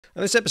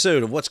On this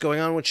episode of What's Going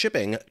On with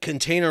Shipping,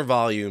 container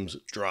volumes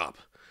drop.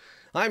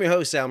 I'm your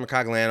host, Sal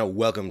Mercogliano.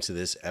 Welcome to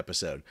this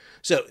episode.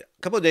 So,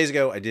 a couple of days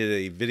ago, I did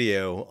a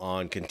video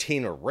on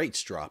container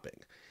rates dropping.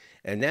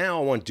 And now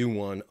I want to do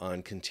one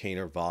on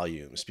container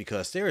volumes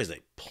because there is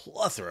a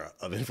plethora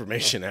of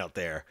information out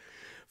there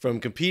from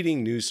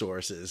competing news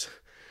sources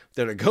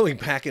that are going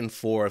back and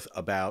forth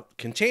about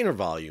container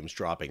volumes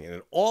dropping. And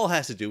it all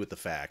has to do with the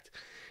fact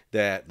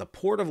that the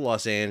Port of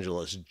Los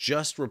Angeles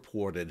just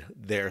reported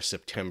their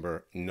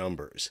September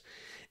numbers.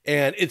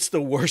 And it's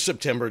the worst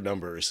September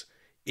numbers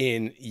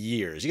in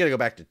years. You got to go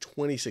back to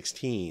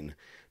 2016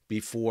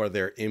 before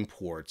their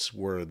imports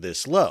were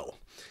this low.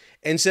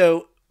 And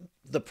so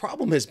the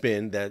problem has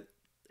been that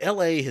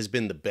LA has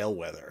been the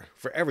bellwether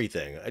for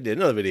everything. I did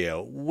another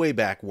video way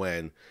back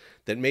when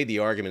that made the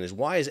argument is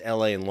why is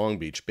LA and Long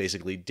Beach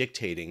basically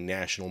dictating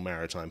national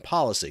maritime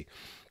policy?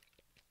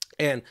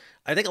 And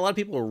I think a lot of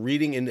people are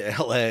reading into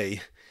LA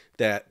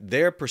that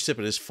their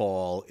precipitous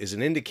fall is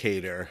an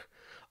indicator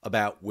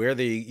about where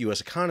the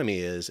U.S. economy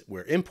is,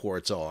 where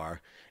imports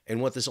are,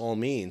 and what this all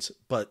means.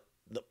 But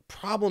the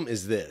problem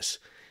is this.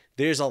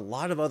 There's a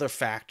lot of other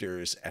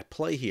factors at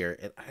play here,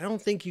 and I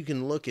don't think you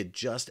can look at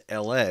just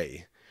LA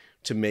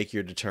to make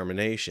your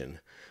determination.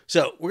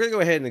 So we're going to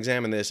go ahead and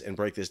examine this and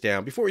break this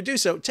down. Before we do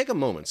so, take a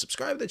moment,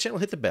 subscribe to the channel,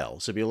 hit the bell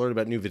so you'll be alerted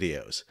about new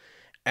videos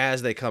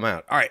as they come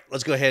out. All right,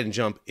 let's go ahead and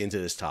jump into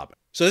this topic.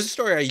 So this is a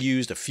story I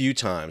used a few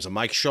times, a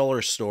Mike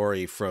Schuller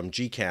story from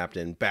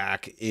G-Captain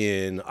back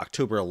in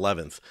October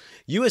 11th.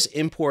 U.S.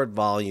 import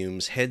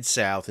volumes head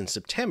south in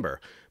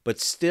September, but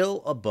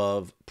still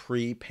above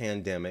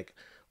pre-pandemic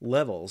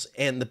levels.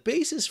 And the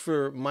basis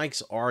for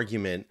Mike's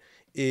argument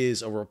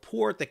is a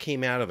report that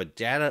came out of a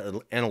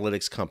data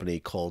analytics company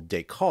called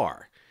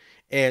Descartes.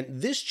 And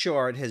this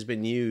chart has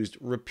been used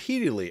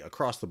repeatedly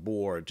across the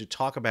board to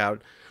talk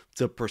about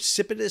the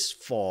precipitous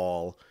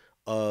fall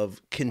of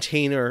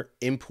container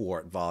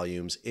import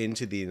volumes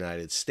into the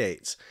United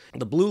States.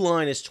 The blue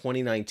line is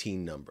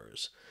 2019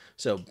 numbers.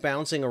 So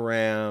bouncing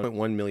around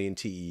 1 million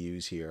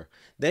TEUs here.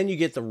 Then you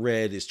get the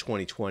red is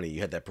 2020. You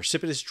had that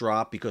precipitous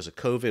drop because of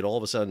COVID. All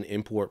of a sudden,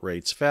 import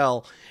rates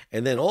fell.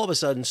 And then all of a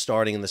sudden,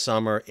 starting in the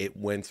summer, it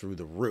went through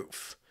the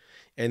roof.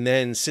 And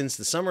then since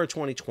the summer of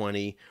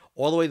 2020,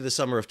 all the way to the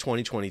summer of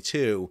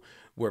 2022,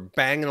 we're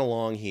banging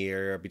along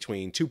here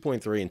between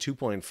 2.3 and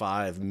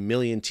 2.5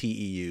 million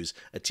TEUs.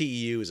 A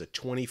TEU is a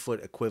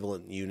 20-foot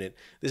equivalent unit.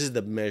 This is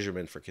the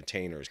measurement for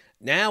containers.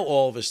 Now,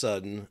 all of a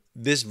sudden,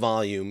 this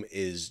volume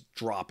is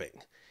dropping.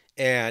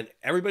 And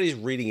everybody's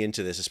reading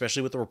into this,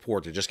 especially with the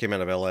report that just came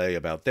out of LA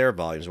about their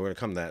volumes. We're going to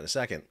come to that in a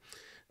second.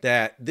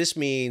 That this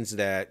means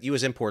that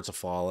U.S. imports are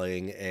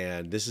falling,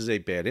 and this is a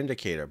bad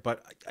indicator.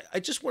 But I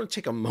just want to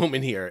take a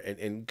moment here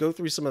and go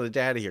through some of the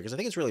data here, because I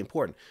think it's really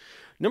important.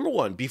 Number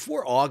one,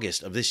 before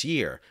August of this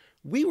year,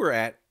 we were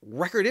at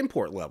record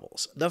import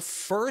levels. The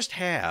first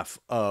half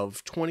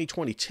of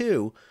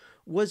 2022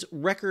 was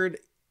record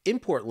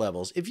import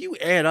levels. If you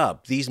add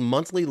up these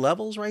monthly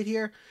levels right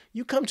here,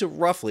 you come to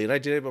roughly, and I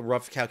did a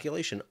rough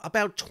calculation,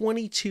 about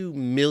 22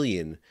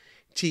 million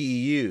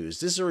TEUs.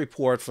 This is a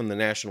report from the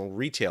National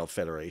Retail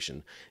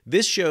Federation.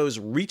 This shows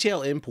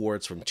retail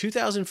imports from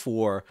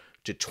 2004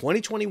 to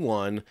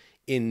 2021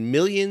 in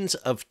millions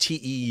of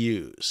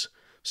TEUs.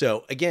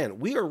 So again,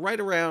 we are right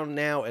around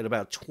now at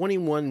about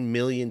 21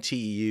 million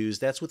TEUs.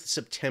 That's with the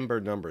September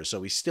numbers. So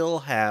we still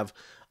have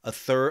a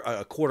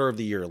quarter of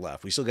the year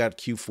left. We still got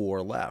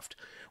Q4 left.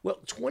 Well,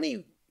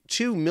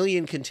 22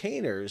 million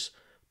containers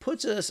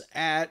puts us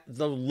at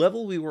the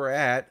level we were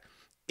at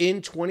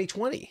in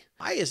 2020.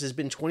 Highest has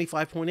been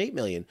 25.8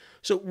 million.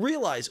 So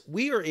realize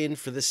we are in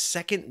for the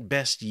second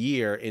best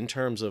year in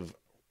terms of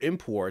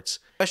imports.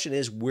 The question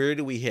is, where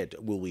do we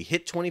hit? Will we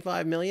hit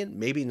 25 million?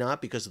 Maybe not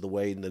because of the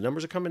way the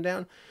numbers are coming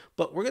down,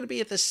 but we're going to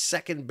be at the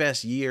second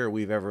best year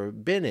we've ever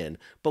been in,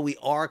 but we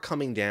are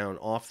coming down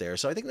off there.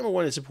 So I think number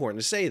one, it's important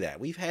to say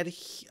that. We've had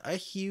a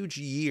huge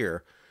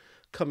year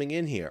coming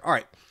in here. All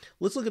right,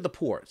 let's look at the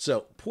port.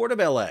 So Port of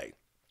LA.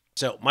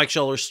 So Mike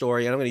Schuller's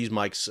story, and I'm going to use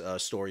Mike's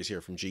stories here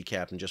from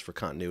G-Captain just for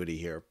continuity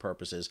here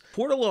purposes.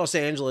 Port of Los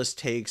Angeles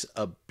takes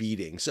a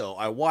beating. So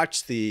I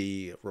watched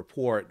the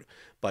report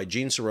by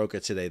Gene Soroka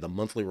today, the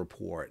monthly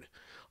report,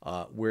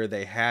 where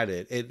they had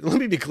it. Let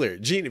me be clear.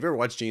 Gene, if you ever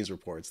watch Gene's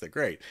reports, they're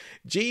great.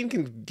 Gene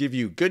can give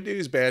you good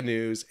news, bad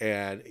news,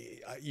 and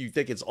you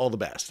think it's all the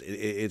best.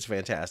 It's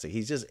fantastic.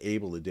 He's just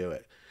able to do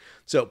it.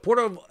 So Port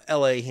of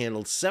LA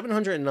handled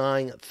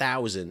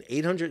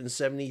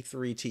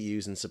 709,873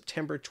 TEUs in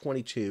September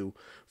 22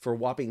 for a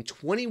whopping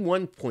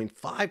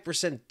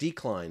 21.5%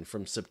 decline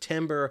from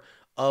September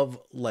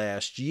of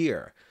last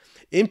year.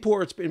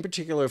 Imports, in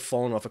particular, have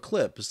fallen off a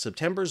cliff.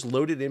 September's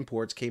loaded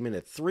imports came in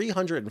at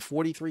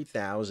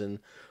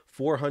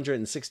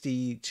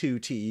 343,462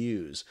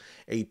 TEUs,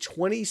 a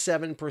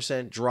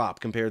 27% drop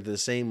compared to the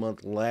same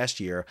month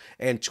last year,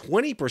 and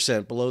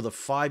 20% below the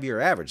 5-year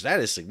average. That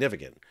is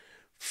significant.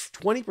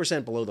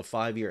 20% below the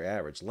 5-year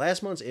average.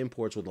 Last month's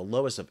imports were the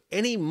lowest of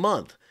any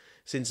month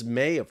since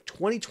May of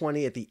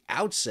 2020 at the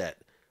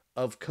outset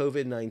of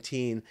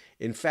COVID-19.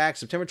 In fact,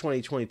 September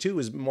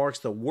 2022 marks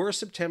the worst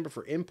September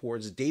for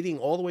imports dating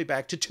all the way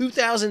back to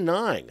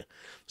 2009.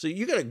 So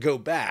you got to go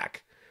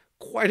back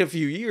quite a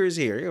few years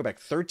here. You go back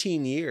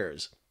 13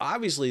 years.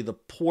 Obviously, the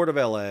Port of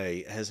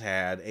LA has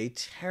had a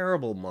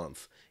terrible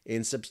month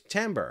in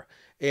September.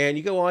 And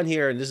you go on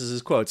here, and this is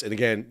his quotes. And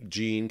again,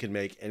 Gene can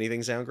make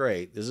anything sound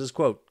great. This is his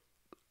quote.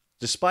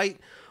 Despite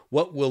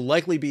what will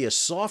likely be a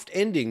soft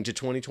ending to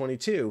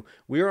 2022,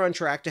 we are on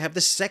track to have the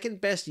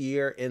second best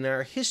year in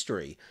our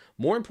history.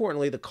 More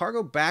importantly, the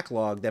cargo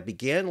backlog that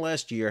began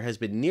last year has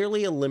been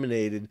nearly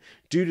eliminated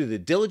due to the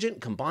diligent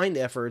combined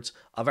efforts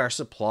of our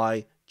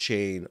supply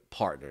chain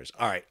partners.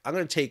 All right, I'm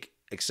going to take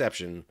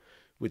exception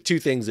with two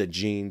things that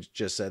Gene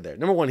just said there.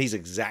 Number one, he's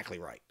exactly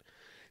right.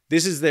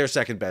 This is their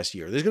second best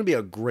year. There's going to be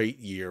a great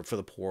year for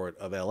the Port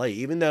of LA.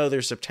 Even though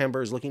their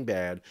September is looking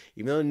bad,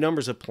 even though the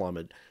numbers have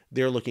plummeted,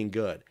 they're looking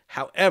good.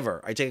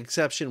 However, I take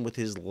exception with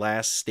his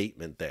last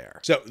statement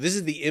there. So this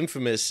is the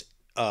infamous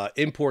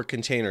import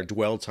container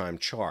dwell time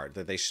chart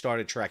that they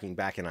started tracking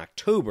back in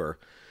October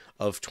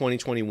of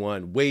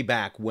 2021, way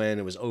back when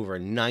it was over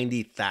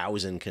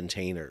 90,000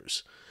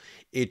 containers.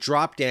 It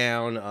dropped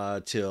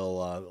down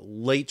till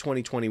late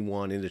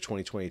 2021 into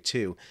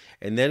 2022,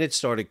 and then it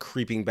started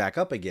creeping back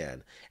up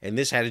again. And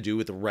this had to do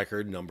with the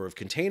record number of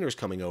containers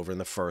coming over in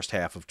the first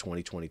half of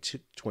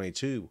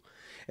 2022.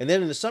 And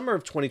then in the summer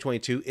of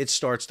 2022, it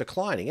starts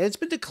declining. And it's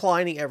been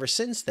declining ever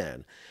since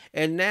then.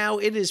 And now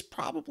it is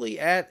probably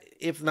at,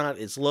 if not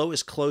its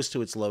lowest, close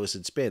to its lowest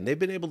it's been. They've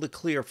been able to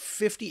clear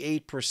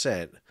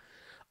 58%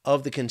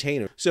 of the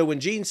container. So when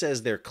Gene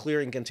says they're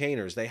clearing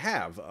containers, they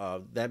have.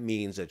 That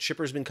means that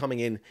shippers have been coming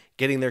in,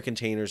 getting their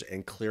containers,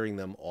 and clearing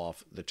them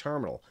off the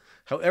terminal.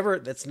 However,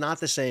 that's not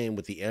the same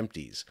with the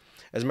empties.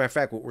 As a matter of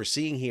fact, what we're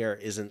seeing here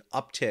is an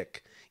uptick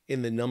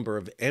in the number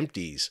of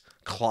empties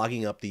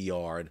clogging up the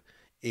yard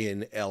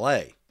in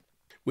LA,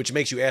 which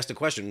makes you ask the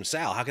question,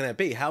 Sal, how can that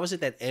be? How is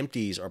it that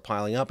empties are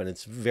piling up? And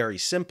it's very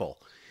simple.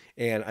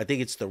 And I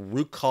think it's the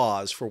root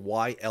cause for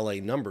why LA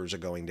numbers are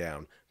going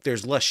down.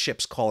 There's less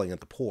ships calling at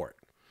the port.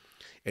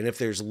 And if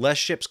there's less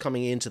ships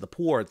coming into the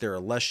port, there are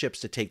less ships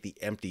to take the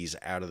empties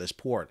out of this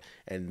port.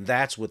 And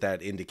that's what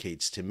that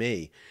indicates to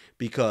me,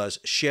 because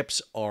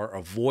ships are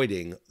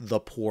avoiding the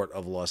port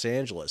of Los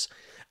Angeles.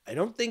 I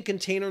don't think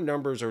container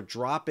numbers are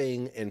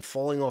dropping and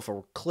falling off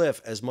a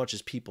cliff as much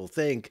as people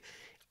think.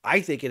 I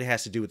think it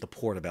has to do with the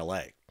Port of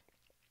LA.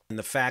 And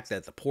the fact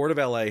that the Port of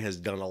LA has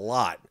done a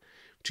lot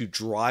to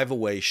drive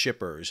away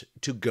shippers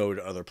to go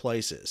to other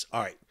places.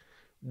 All right,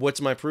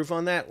 what's my proof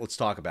on that? Let's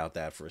talk about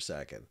that for a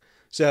second.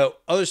 So,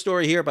 other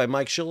story here by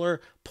Mike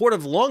Schiller. Port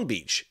of Long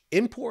Beach.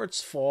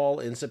 Imports fall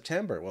in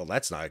September. Well,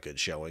 that's not a good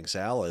showing,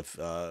 Sal. If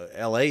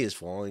LA is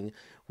falling,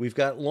 we've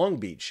got Long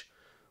Beach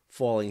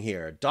falling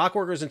here. Dock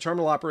workers and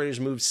terminal operators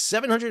moved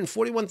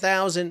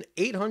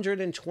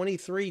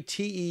 741,823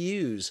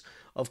 TEUs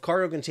of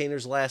cargo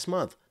containers last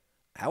month.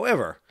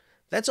 However,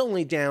 that's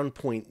only down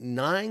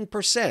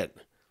 0.9%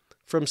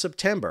 from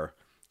September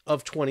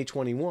of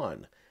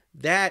 2021.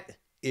 That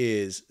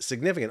is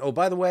significant. Oh,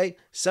 by the way,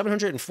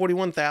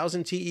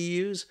 741,000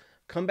 TEUs.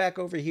 Come back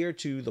over here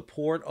to the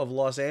Port of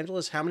Los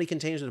Angeles. How many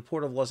containers did the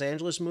Port of Los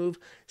Angeles move?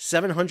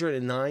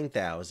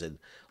 709,000.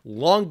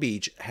 Long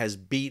Beach has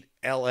beat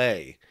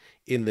LA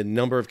in the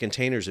number of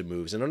containers it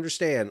moves. And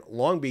understand,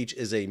 Long Beach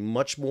is a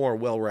much more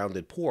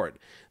well-rounded port.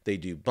 They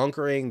do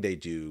bunkering, they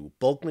do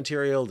bulk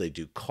material, they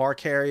do car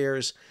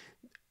carriers.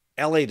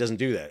 LA doesn't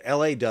do that.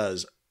 LA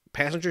does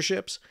passenger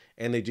ships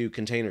and they do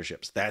container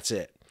ships. That's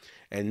it.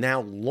 And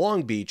now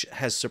Long Beach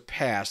has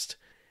surpassed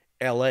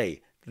LA.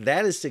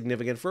 That is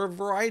significant for a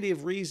variety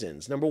of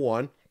reasons. Number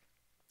one,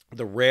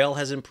 the rail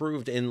has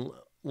improved in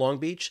Long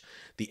Beach.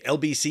 The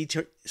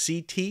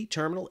LBCT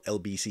terminal,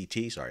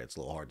 LBCT, sorry, it's a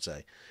little hard to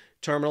say,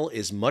 terminal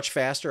is much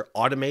faster,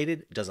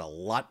 automated, does a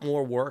lot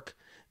more work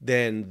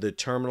than the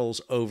terminals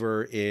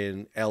over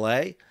in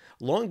LA.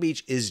 Long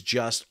Beach is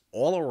just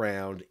all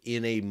around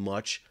in a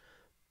much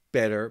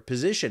better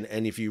position.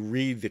 And if you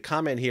read the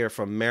comment here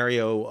from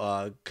Mario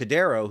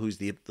Cordero, who's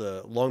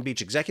the Long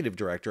Beach executive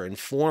director and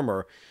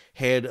former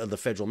head of the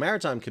Federal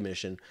Maritime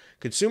Commission,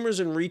 consumers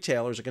and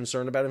retailers are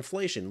concerned about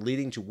inflation,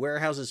 leading to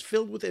warehouses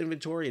filled with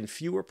inventory and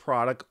fewer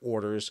product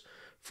orders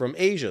from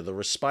Asia. The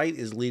respite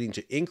is leading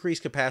to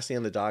increased capacity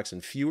on the docks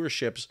and fewer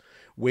ships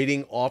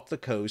waiting off the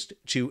coast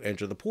to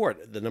enter the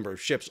port. The number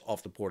of ships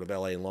off the port of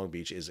LA and Long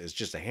Beach is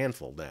just a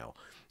handful now,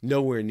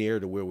 nowhere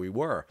near to where we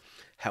were.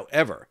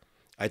 However,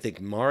 I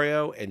think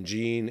Mario and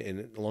Gene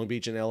in Long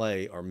Beach and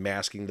LA are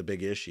masking the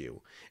big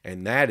issue.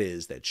 And that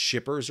is that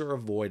shippers are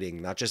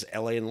avoiding not just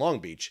LA and Long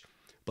Beach,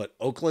 but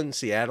Oakland,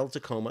 Seattle,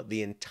 Tacoma,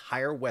 the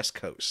entire West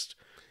Coast.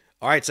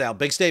 All right, Sal,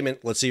 big statement.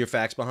 Let's see your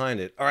facts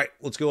behind it. All right,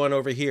 let's go on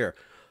over here.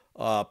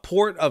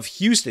 Port of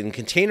Houston,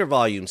 container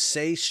volumes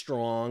stay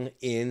strong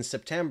in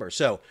September.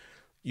 So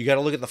you got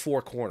to look at the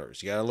four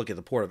corners. You got to look at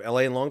the Port of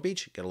LA and Long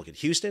Beach. You got to look at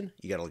Houston.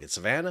 You got to look at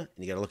Savannah.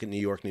 And you got to look at New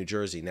York, New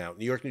Jersey. Now,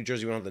 New York, New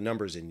Jersey, we don't have the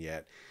numbers in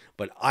yet,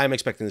 but I'm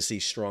expecting to see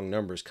strong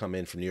numbers come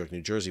in from New York,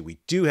 New Jersey. We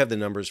do have the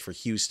numbers for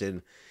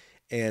Houston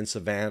and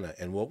Savannah.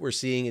 And what we're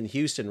seeing in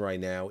Houston right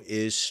now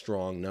is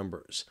strong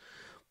numbers.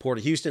 Port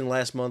of Houston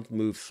last month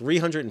moved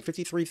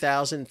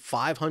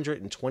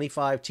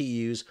 353,525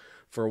 TEUs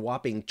for a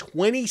whopping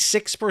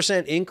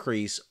 26%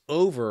 increase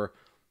over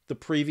the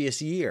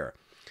previous year.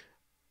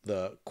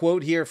 The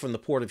quote here from the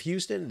Port of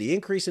Houston: the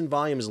increase in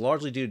volume is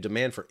largely due to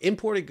demand for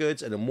imported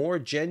goods and a more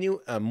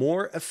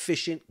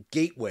efficient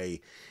gateway.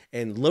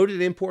 And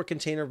loaded import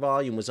container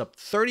volume was up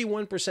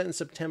 31% in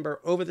September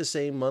over the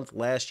same month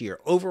last year.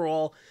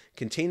 Overall,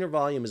 container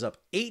volume is up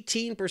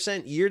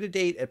 18% year to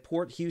date at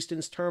Port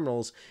Houston's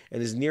terminals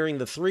and is nearing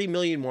the 3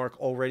 million mark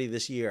already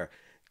this year.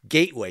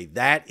 Gateway,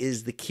 that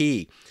is the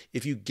key.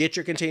 If you get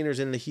your containers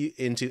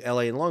into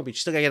LA and Long Beach, you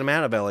still got to get them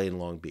out of LA and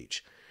Long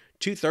Beach.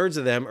 2/3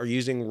 of them are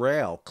using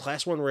rail.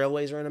 Class 1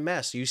 railways are in a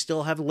mess. You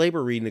still have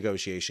labor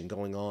renegotiation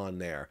going on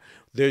there.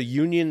 The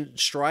union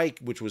strike,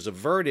 which was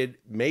averted,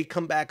 may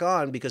come back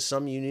on because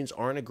some unions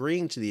aren't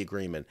agreeing to the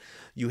agreement.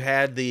 You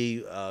had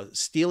the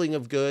stealing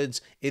of goods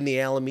in the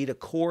Alameda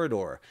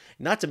corridor.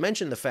 Not to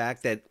mention the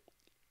fact that,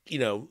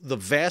 the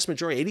vast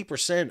majority,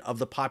 80% of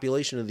the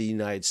population of the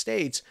United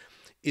States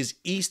is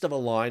east of a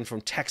line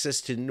from Texas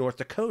to North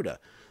Dakota.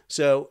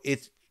 So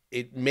it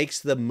makes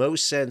the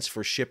most sense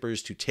for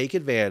shippers to take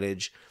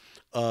advantage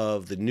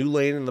of the new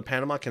lane in the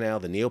Panama Canal,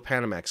 the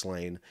Neo-Panamax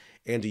lane,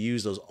 and to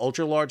use those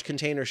ultra-large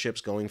container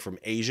ships going from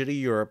Asia to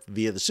Europe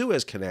via the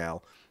Suez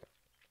Canal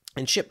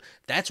and ship.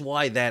 That's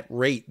why that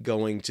rate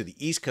going to the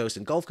East Coast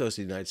and Gulf Coast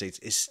of the United States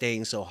is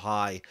staying so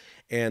high,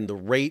 and the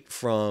rate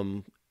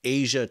from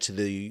Asia to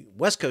the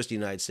West Coast of the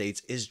United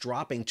States is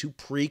dropping to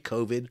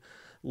pre-COVID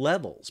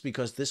levels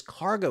because this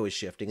cargo is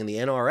shifting, and the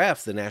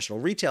NRF, the National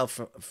Retail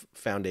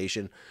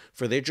Foundation,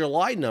 for their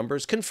July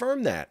numbers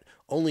confirmed that.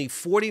 Only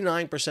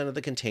 49% of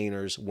the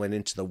containers went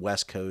into the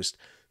West Coast,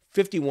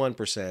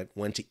 51%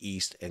 went to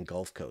East and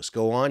Gulf Coast.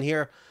 Go on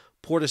here,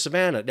 Port of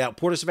Savannah. Now,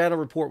 Port of Savannah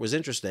report was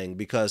interesting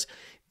because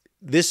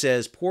this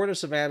says Port of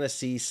Savannah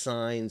sees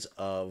signs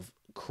of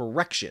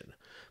correction.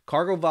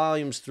 Cargo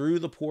volumes through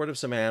the Port of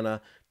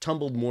Savannah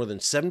tumbled more than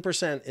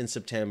 7% in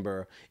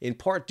September, in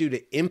part due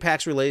to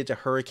impacts related to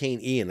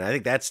Hurricane Ian. I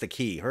think that's the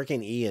key.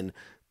 Hurricane Ian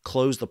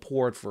closed the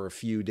port for a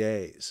few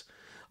days.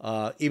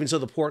 Even so,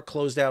 the port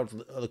closed out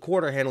the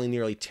quarter handling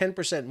nearly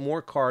 10%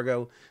 more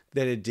cargo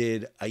than it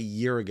did a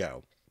year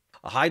ago.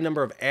 A high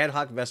number of ad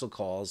hoc vessel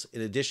calls,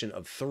 in addition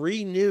of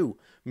 3 new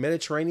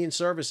Mediterranean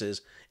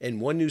services and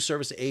 1 new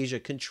service to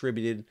Asia,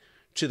 contributed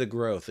to the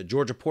growth. The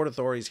Georgia Port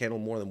Authorities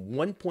handled more than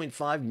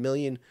 1.5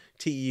 million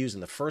TEUs in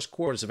the first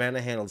quarter.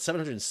 Savannah handled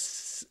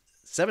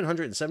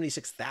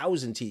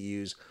 776,000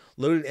 TEUs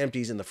loaded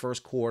empties in the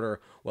first quarter,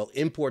 while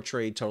import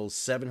trade totals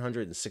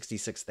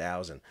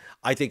 766,000.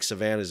 I think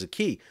Savannah is a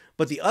key.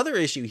 But the other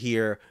issue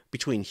here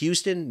between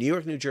Houston, New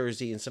York, New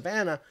Jersey, and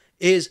Savannah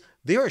is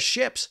there are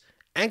ships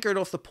anchored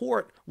off the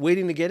port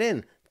waiting to get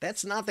in.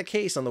 That's not the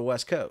case on the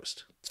West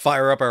Coast. Let's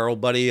fire up our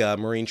old buddy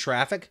marine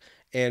traffic.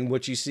 And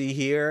what you see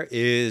here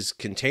is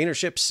container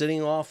ships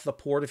sitting off the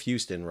Port of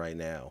Houston right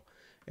now.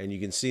 And you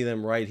can see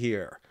them right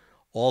here,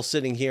 all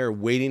sitting here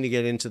waiting to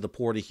get into the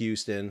Port of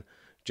Houston.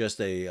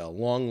 Just a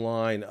long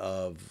line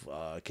of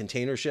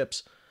container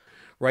ships.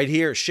 Right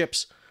here,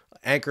 ships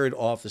anchored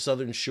off the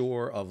southern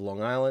shore of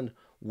Long Island,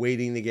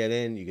 waiting to get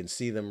in. You can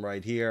see them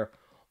right here,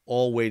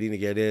 all waiting to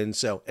get in.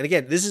 So, and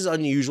again, this is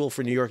unusual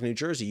for New York, New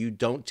Jersey. You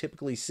don't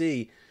typically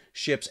see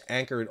ships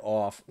anchored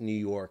off New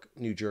York,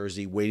 New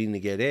Jersey, waiting to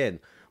get in.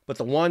 But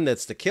the one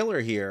that's the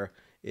killer here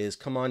is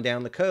come on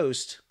down the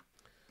coast,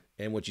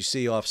 and what you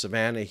see off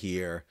Savannah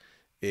here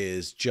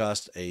is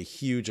just a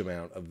huge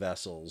amount of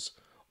vessels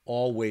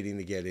all waiting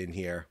to get in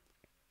here,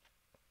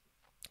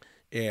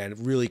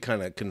 and really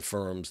kind of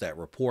confirms that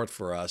report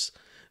for us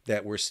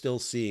that we're still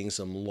seeing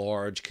some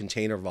large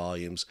container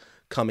volumes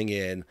coming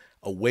in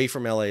away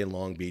from LA and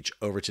Long Beach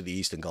over to the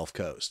East and Gulf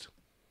Coast.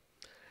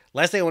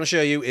 Last thing I want to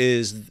show you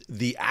is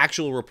the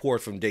actual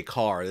report from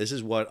Dakar. This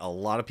is what a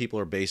lot of people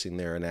are basing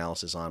their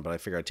analysis on, but I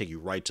figure I'd take you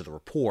right to the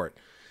report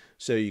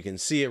so you can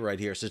see it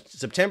right here. So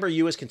September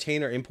U.S.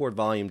 container import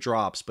volume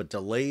drops, but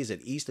delays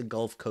at East and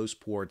Gulf Coast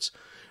ports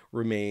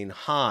remain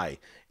high.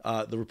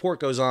 The report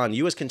goes on,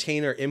 U.S.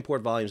 container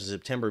import volumes in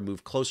September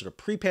moved closer to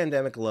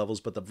pre-pandemic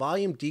levels, but the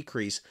volume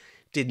decrease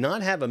did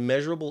not have a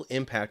measurable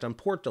impact on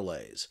port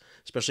delays,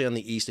 especially on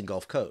the East and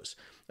Gulf Coast.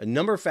 A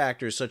number of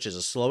factors such as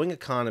a slowing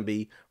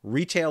economy,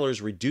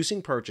 retailers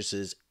reducing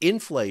purchases,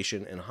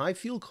 inflation, and high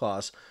fuel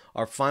costs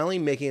are finally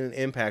making an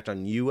impact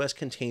on U.S.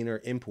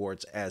 container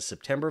imports, as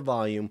September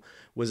volume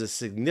was a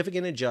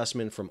significant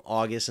adjustment from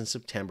August and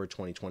September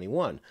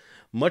 2021.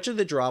 Much of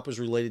the drop was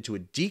related to a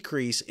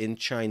decrease in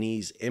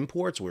Chinese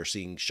imports. We're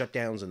seeing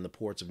shutdowns in the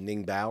ports of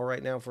Ningbo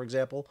right now, for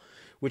example,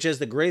 which has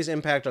the greatest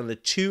impact on the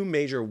 2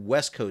 major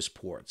West Coast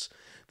ports.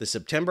 The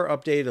September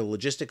update of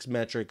logistics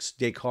metrics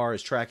Dakar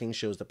is tracking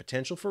shows the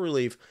potential for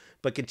relief,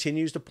 but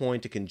continues to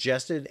point to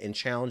congested and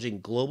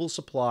challenging global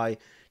supply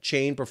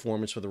chain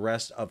performance for the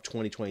rest of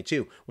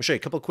 2022. We'll show you a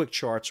couple of quick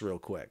charts real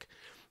quick.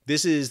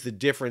 This is the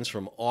difference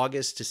from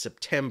August to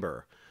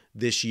September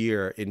this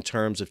year in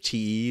terms of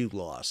TEU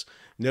loss.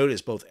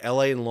 Notice both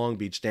LA and Long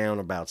Beach down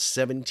about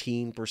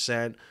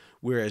 17%,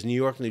 whereas New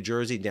York, New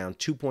Jersey down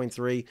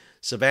 2.3%.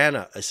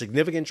 Savannah, a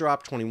significant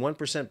drop,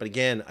 21%. But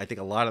again, I think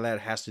a lot of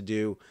that has to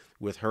do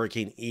with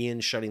Hurricane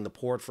Ian shutting the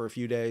port for a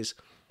few days.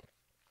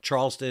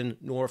 Charleston,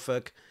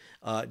 Norfolk,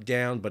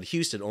 down, but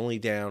Houston only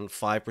down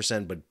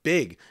 5%, but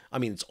big. I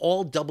mean, it's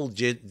all double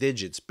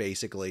digits,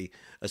 basically,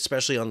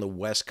 especially on the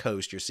West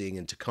Coast. You're seeing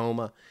in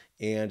Tacoma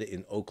and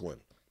in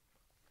Oakland.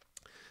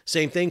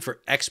 Same thing for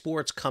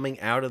exports coming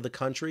out of the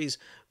countries.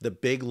 The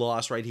big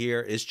loss right here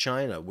is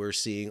China. We're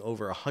seeing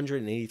over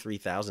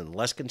 183,000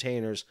 less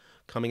containers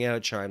coming out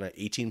of China,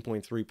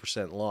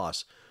 18.3%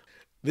 loss.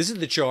 This is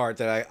the chart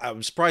that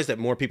I'm surprised that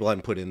more people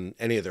haven't put in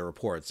any of their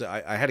reports.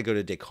 I had to go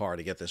to Descartes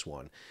to get this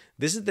one.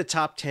 This is the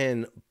top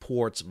 10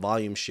 ports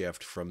volume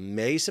shift from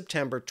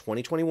May-September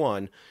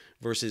 2021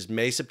 versus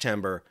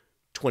May-September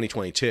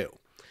 2022.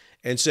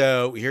 And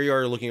so here you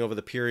are looking over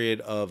the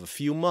period of a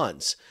few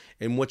months.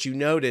 And what you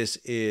notice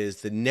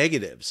is the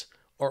negatives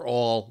are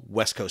all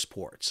West Coast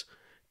ports.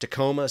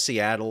 Tacoma,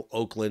 Seattle,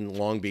 Oakland,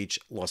 Long Beach,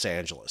 Los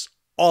Angeles.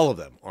 All of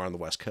them are on the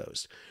West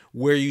Coast.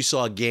 Where you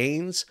saw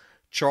gains,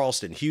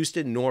 Charleston,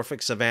 Houston,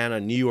 Norfolk, Savannah,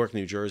 New York,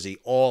 New Jersey,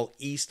 all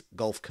East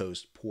Gulf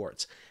Coast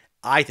ports.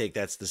 I think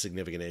that's the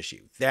significant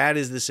issue. That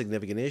is the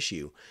significant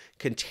issue.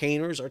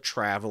 Containers are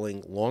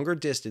traveling longer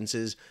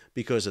distances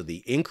because of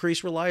the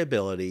increased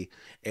reliability,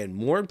 and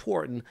more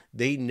important,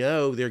 they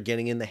know they're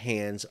getting in the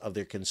hands of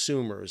their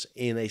consumers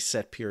in a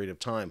set period of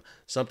time,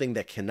 something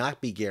that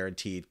cannot be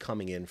guaranteed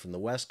coming in from the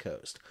West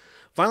Coast.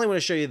 Finally, I want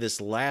to show you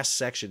this last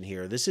section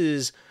here. This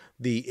is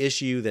the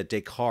issue that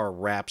Descartes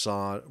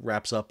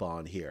wraps up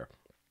on here.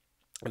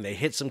 And they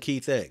hit some key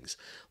things.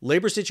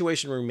 Labor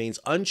situation remains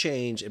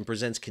unchanged and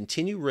presents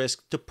continued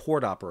risk to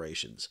port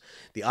operations.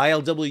 The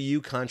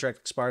ILWU contract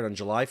expired on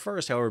July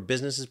 1st. However,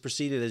 business has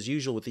proceeded as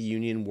usual with the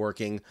union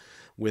working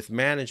with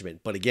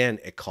management. But again,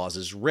 it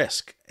causes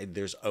risk.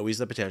 There's always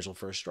the potential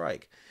for a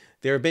strike.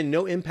 There have been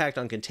no impact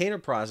on container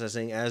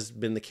processing, as has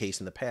been the case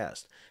in the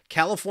past.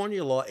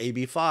 California law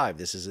AB 5,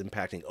 this is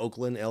impacting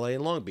Oakland, LA,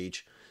 and Long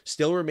Beach,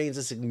 still remains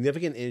a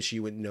significant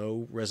issue with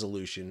no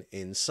resolution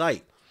in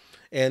sight.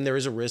 And there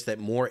is a risk that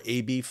more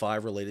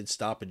AB5 related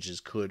stoppages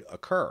could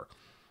occur.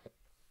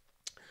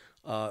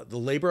 The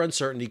labor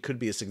uncertainty could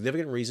be a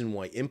significant reason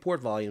why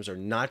import volumes are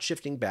not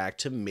shifting back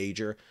to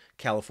major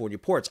California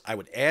ports. I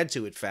would add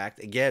to it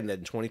fact, again, that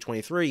in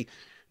 2023,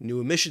 new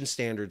emission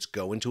standards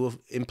go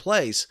in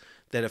place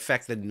that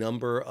affect the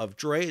number of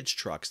drayage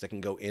trucks that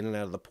can go in and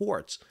out of the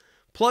ports.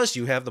 Plus,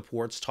 you have the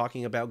ports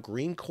talking about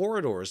green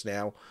corridors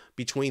now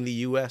between the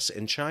U.S.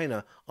 and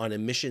China on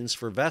emissions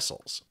for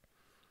vessels.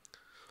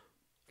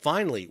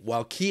 Finally,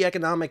 while key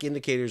economic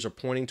indicators are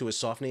pointing to a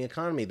softening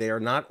economy, they are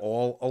not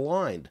all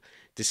aligned.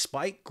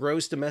 Despite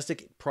gross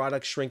domestic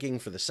product shrinking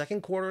for the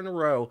second quarter in a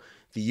row,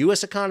 the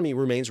U.S. economy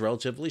remains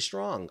relatively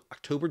strong.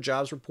 October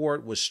jobs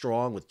report was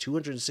strong with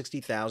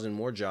 260,000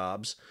 more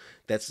jobs.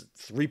 That's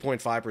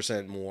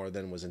 3.5% more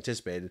than was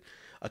anticipated.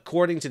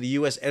 According to the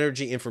U.S.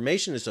 Energy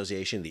Information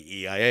Association,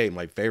 the EIA,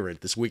 my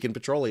favorite, this week in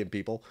petroleum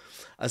people,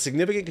 a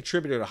significant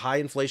contributor to high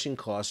inflation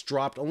costs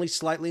dropped only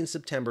slightly in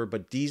September,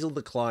 but diesel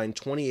declined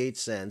 28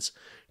 cents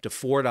to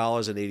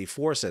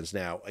 $4.84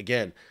 now.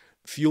 Again,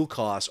 fuel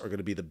costs are going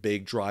to be the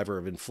big driver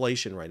of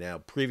inflation right now.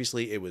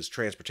 Previously, it was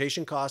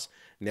transportation costs.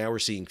 Now we're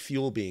seeing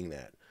fuel being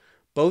that.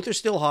 Both are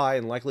still high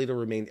and likely to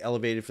remain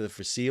elevated for the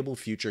foreseeable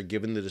future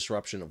given the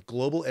disruption of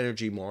global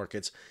energy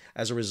markets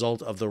as a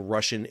result of the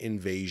Russian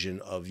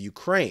invasion of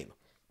Ukraine.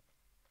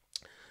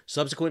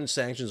 Subsequent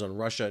sanctions on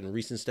Russia and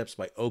recent steps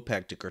by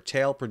OPEC to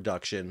curtail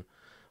production,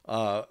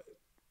 the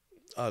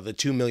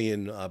 2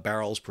 million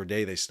barrels per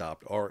day they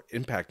stopped, are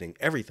impacting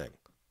everything.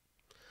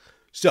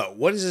 So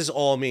what does this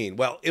all mean?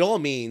 Well, it all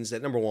means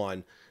that, number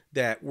one,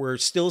 that we're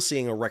still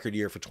seeing a record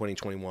year for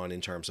 2021 in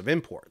terms of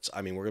imports.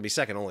 I mean, we're going to be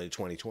second only to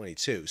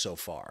 2022 so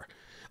far.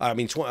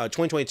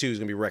 2022 is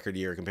going to be a record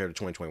year compared to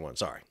 2021.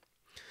 Sorry.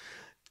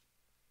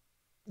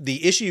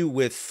 The issue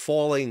with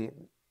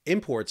falling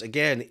imports,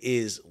 again,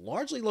 is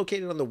largely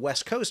located on the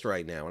West Coast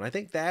right now. And I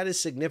think that is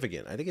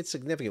significant. I think it's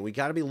significant. We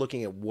got to be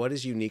looking at what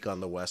is unique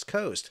on the West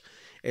Coast.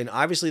 And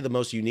obviously the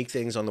most unique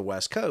things on the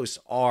West Coast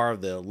are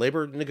the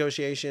labor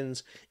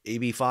negotiations,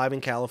 AB5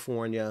 in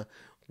California,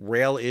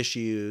 rail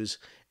issues,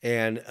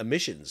 and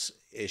emissions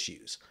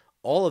issues.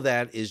 All of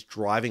that is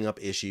driving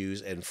up issues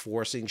and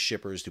forcing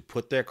shippers to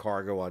put their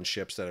cargo on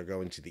ships that are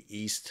going to the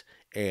East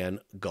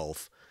and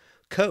Gulf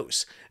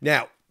coasts.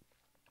 Now,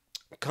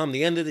 come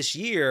the end of this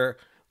year,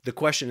 the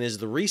question is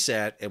the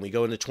reset, and we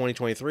go into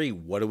 2023,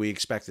 what do we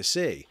expect to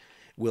see?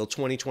 Will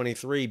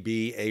 2023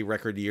 be a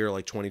record year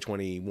like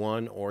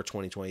 2021 or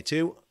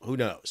 2022? Who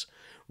knows?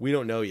 We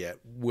don't know yet.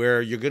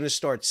 Where you're going to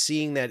start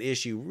seeing that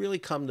issue really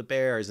come to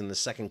bear is in the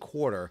second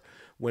quarter,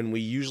 when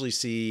we usually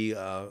see,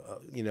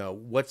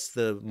 what's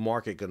the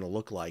market going to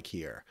look like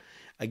here?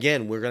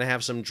 Again, we're going to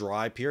have some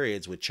dry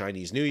periods with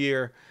Chinese New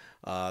Year,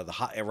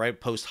 right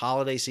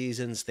post-holiday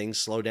seasons. Things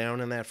slow down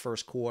in that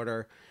first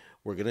quarter.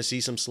 We're going to see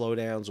some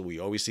slowdowns. We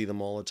always see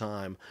them all the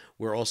time.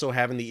 We're also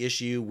having the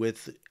issue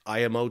with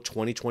IMO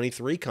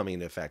 2023 coming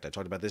into effect. I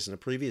talked about this in a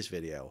previous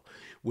video,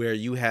 where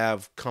you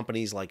have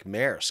companies like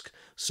Maersk.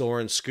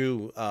 Soren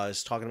Skoo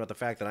is talking about the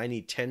fact that I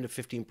need 10 to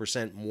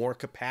 15% more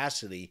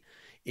capacity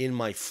in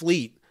my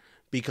fleet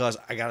because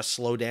I got to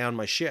slow down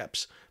my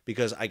ships,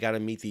 because I got to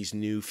meet these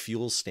new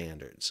fuel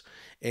standards.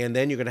 And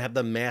then you're going to have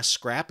the mass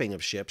scrapping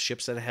of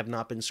ships that have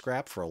not been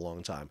scrapped for a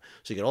long time.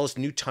 So you get all this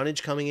new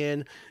tonnage coming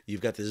in.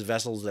 You've got these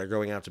vessels that are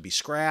going out to be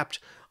scrapped.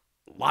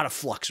 A lot of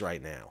flux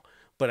right now.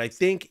 But I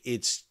think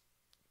it's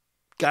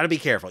got to be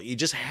careful. You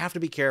just have to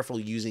be careful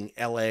using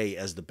LA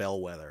as the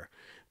bellwether,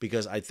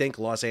 because I think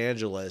Los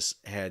Angeles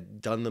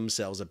had done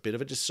themselves a bit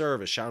of a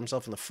disservice, shot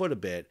himself in the foot a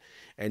bit,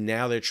 and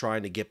now they're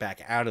trying to get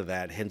back out of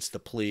that, hence the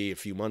plea a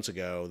few months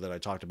ago that I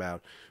talked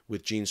about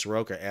with Gene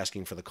Soroka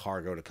asking for the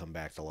cargo to come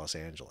back to Los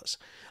Angeles.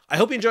 I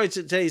hope you enjoyed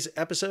today's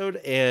episode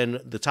and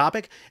the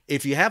topic.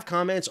 If you have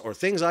comments or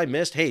things I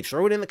missed, hey,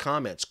 throw it in the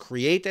comments.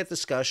 Create that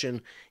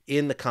discussion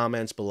in the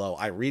comments below.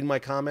 I read my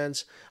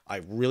comments. I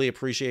really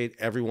appreciate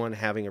everyone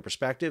having a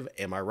perspective.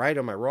 Am I right?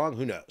 Am I wrong?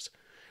 Who knows?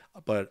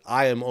 But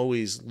I am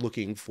always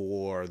looking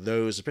for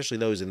those, especially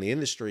those in the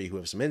industry who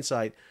have some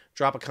insight.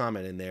 Drop a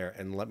comment in there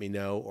and let me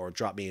know, or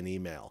drop me an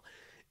email.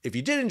 If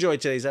you did enjoy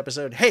today's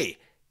episode, hey,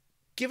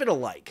 give it a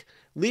like.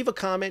 Leave a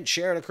comment,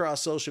 share it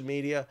across social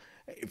media.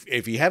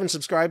 If you haven't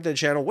subscribed to the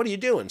channel, what are you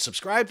doing?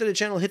 Subscribe to the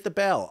channel, hit the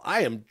bell.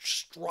 I am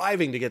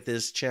striving to get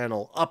this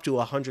channel up to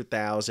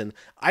 100,000.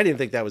 I didn't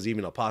think that was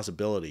even a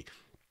possibility.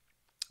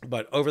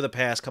 But over the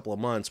past couple of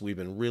months, we've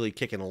been really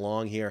kicking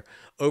along here.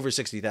 Over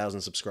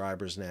 60,000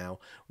 subscribers now.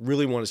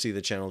 Really want to see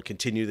the channel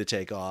continue to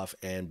take off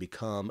and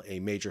become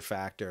a major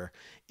factor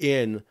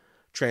in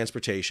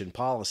transportation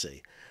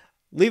policy.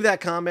 Leave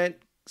that comment,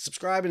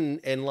 subscribe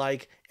and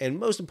like, and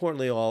most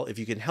importantly all, if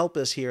you can help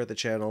us here at the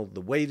channel,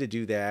 the way to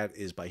do that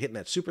is by hitting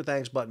that super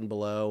thanks button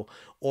below,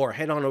 or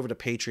head on over to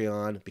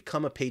Patreon,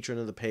 become a patron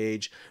of the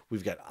page.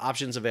 We've got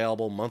options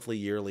available, monthly,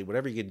 yearly,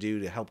 whatever you can do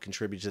to help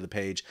contribute to the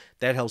page.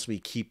 That helps me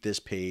keep this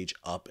page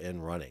up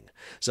and running.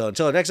 So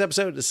until the next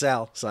episode, this is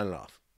Sal, signing off.